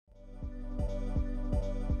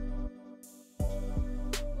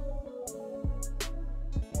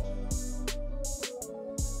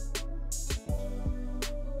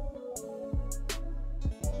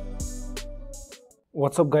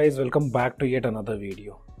What's up guys, welcome back to yet another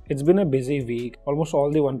video. It's been a busy week. Almost all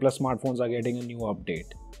the Oneplus smartphones are getting a new update.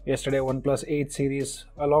 Yesterday Oneplus 8 series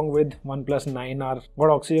along with Oneplus 9R got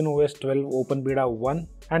OxygenOS 12 Open Beta 1,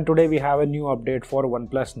 and today we have a new update for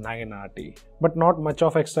Oneplus 9RT. But not much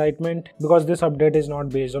of excitement because this update is not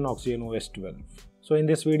based on OxygenOS 12. So in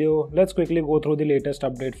this video, let's quickly go through the latest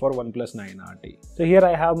update for Oneplus 9RT. So here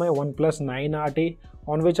I have my Oneplus 9RT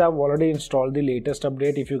on which I've already installed the latest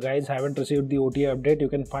update. If you guys haven't received the OTA update, you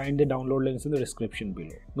can find the download links in the description below.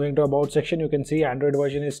 Going to about section, you can see Android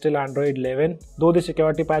version is still Android 11, though the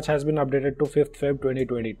security patch has been updated to 5th Feb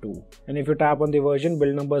 2022. And if you tap on the version,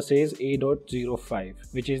 build number says A.05,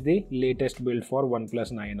 which is the latest build for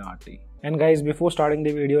Oneplus 9RT. And guys, before starting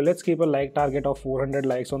the video, let's keep a like target of 400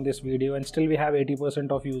 likes on this video, and still we have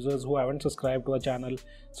 80% of users who haven't subscribed to our channel.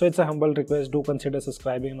 So it's a humble request, do consider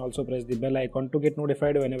subscribing and also press the bell icon to get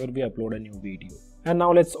notified whenever we upload a new video. And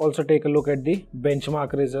now let's also take a look at the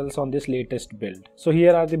benchmark results on this latest build. So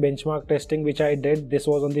here are the benchmark testing which I did. This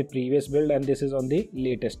was on the previous build and this is on the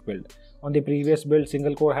latest build. On the previous build,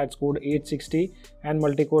 single core had scored 860 and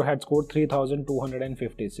multi-core had scored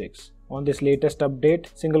 3256. On this latest update,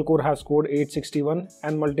 single core have scored 861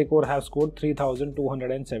 and multi-core have scored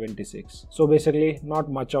 3276. So basically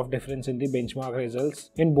not much of difference in the benchmark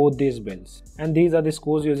results in both these builds. And these are the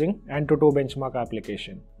scores using AnTuTu benchmark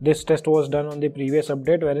application. This test was done on the previous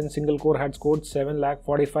update wherein single core had scored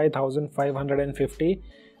 7,45,550.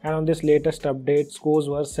 And on this latest update, scores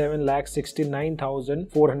were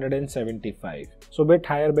 7,69,475. So bit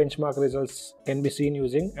higher benchmark results can be seen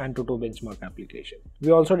using AnTuTu benchmark application. We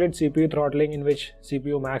also did CPU throttling, in which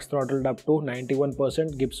CPU max throttled up to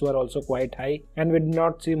 91%, GIPs were also quite high, and we did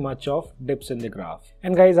not see much of dips in the graph.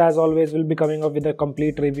 And guys, as always, we'll be coming up with a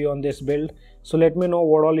complete review on this build. So let me know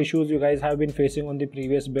what all issues you guys have been facing on the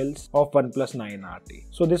previous builds of Oneplus 9RT.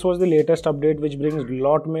 So this was the latest update which brings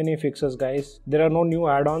lot many fixes guys. There are no new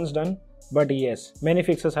add-ons done, but yes, many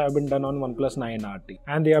fixes have been done on Oneplus 9RT,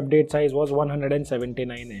 and the update size was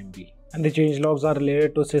 179 MB. And the changelogs are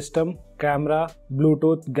related to system, camera,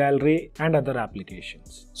 Bluetooth, gallery and other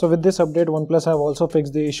applications. So with this update, OnePlus have also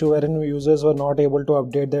fixed the issue wherein users were not able to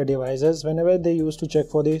update their devices. Whenever they used to check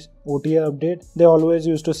for the OTA update, they always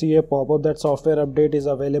used to see a pop-up that software update is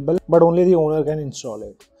available, but only the owner can install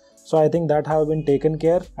it. So I think that have been taken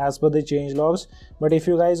care as per the change logs. But if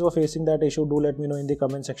you guys were facing that issue, do let me know in the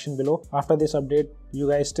comment section below. After this update, you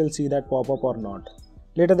guys still see that pop-up or not.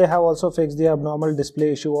 Later, they have also fixed the abnormal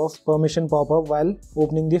display issue of permission pop-up while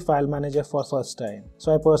opening the file manager for first time.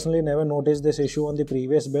 So I personally never noticed this issue on the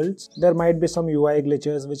previous builds. There might be some UI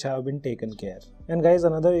glitches which have been taken care. And guys,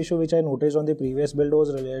 another issue which I noticed on the previous build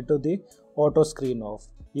was related to the auto screen off.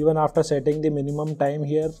 Even after setting the minimum time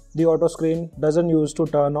here, the auto screen doesn't use to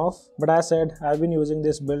turn off. But as said, I've been using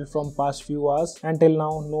this build from past few hours and till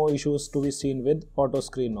now no issues to be seen with auto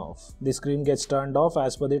screen off. The screen gets turned off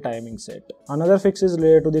as per the timing set. Another fix is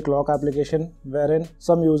related to the clock application, wherein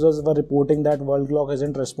some users were reporting that world clock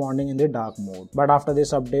isn't responding in the dark mode. But after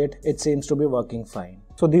this update, it seems to be working fine.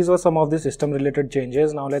 So these were some of the system related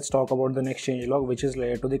changes. Now let's talk about the next changelog, which is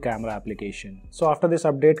related to the camera application. So after this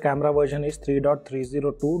update, camera version is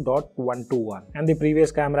 3.302.121 and the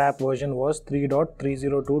previous camera app version was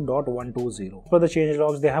 3.302.120. For the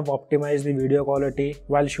changelogs, they have optimized the video quality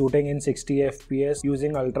while shooting in 60 FPS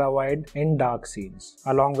using ultra wide in dark scenes.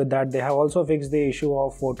 Along with that, they have also fixed the issue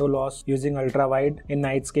of photo loss using ultra wide in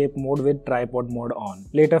nightscape mode with tripod mode on.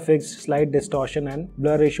 Later fixed slight distortion and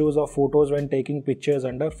blur issues of photos when taking pictures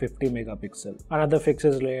under 50 megapixel. Another fix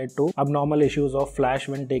is related to abnormal issues of flash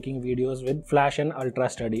when taking videos with flash and ultra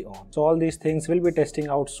steady on. So all these things will be testing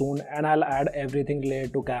out soon, and I'll add everything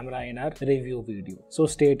related to camera in our review video. So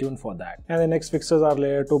stay tuned for that. And the next fixes are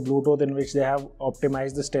related to Bluetooth, in which they have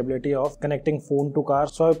optimized the stability of connecting phone to car.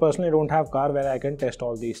 So I personally don't have car where I can test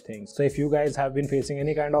all these things. So if you guys have been facing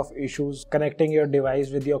any kind of issues connecting your device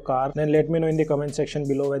with your car, then let me know in the comment section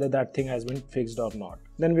below whether that thing has been fixed or not.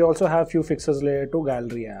 Then we also have few fixes related to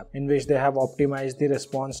gallery app, in which they have optimized the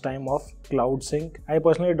response time of cloud sync. I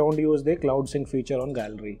personally don't use the cloud sync feature on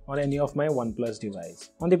gallery on any of my OnePlus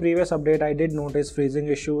device. On the previous update, I did notice freezing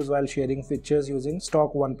issues while sharing pictures using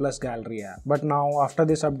stock OnePlus gallery app. But now after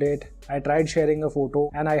this update, I tried sharing a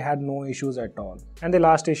photo and I had no issues at all. And the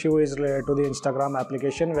last issue is related to the Instagram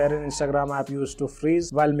application, wherein Instagram app used to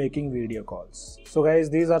freeze while making video calls. So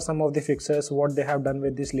guys, these are some of the fixes what they have done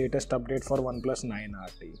with this latest update for Oneplus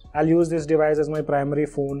 9RT. I'll use this device as my primary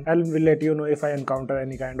phone and will let you know if I encounter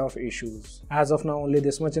any kind of issues. As of now, only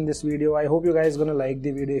this much in this video. I hope you guys gonna like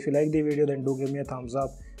the video. If you like the video, then do give me a thumbs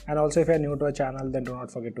up. And also if you're new to our channel, then do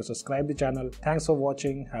not forget to subscribe the channel. Thanks for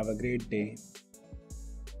watching. Have a great day.